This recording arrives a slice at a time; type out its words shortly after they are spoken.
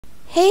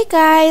Hey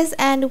guys,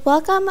 and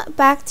welcome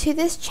back to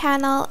this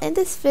channel. In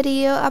this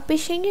video I'll be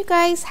showing you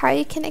guys how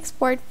you can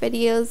export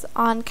videos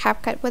on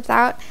CapCut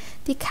without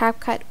the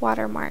CapCut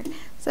watermark.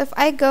 So if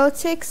I go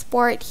to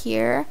export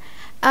here,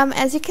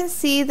 as you can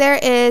see there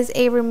is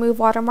a remove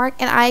watermark,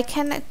 and I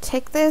can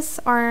tick this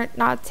or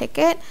not tick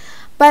it,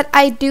 but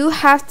I do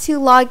have to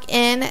log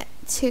in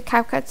to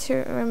CapCut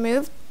to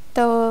remove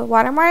the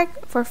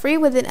watermark for free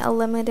within a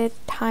limited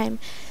time.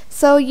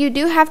 So you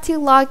do have to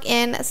log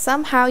in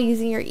somehow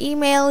using your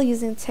email,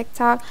 using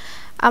TikTok.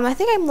 I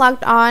think I'm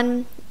logged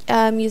on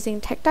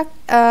using TikTok.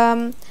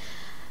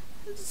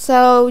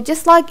 So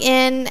just log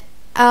in.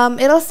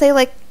 It'll say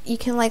like you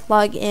can like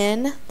log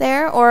in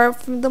there, or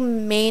from the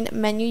main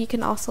menu you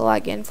can also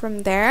log in from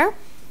there.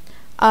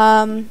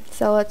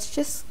 So let's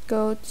just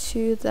go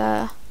to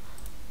the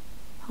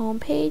home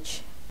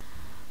page.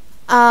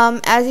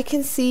 As you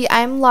can see,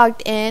 I'm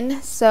logged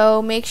in,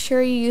 so make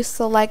sure you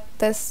select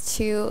this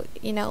to,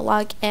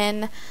 log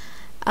in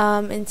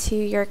into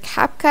your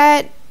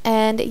CapCut.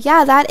 And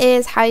yeah, that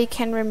is how you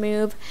can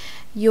remove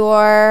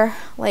your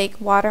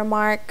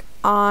watermark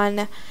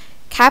on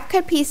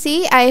CapCut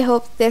PC. I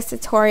hope this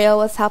tutorial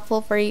was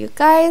helpful for you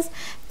guys.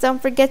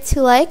 Don't forget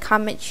to like,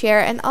 comment, share,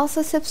 and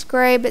also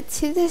subscribe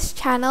to this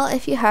channel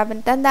if you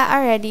haven't done that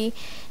already.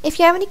 If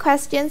you have any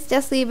questions,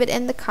 just leave it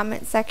in the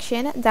comment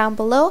section down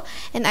below,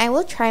 and I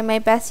will try my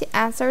best to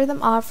answer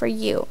them all for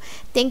you.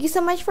 Thank you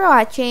so much for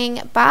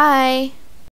watching. Bye!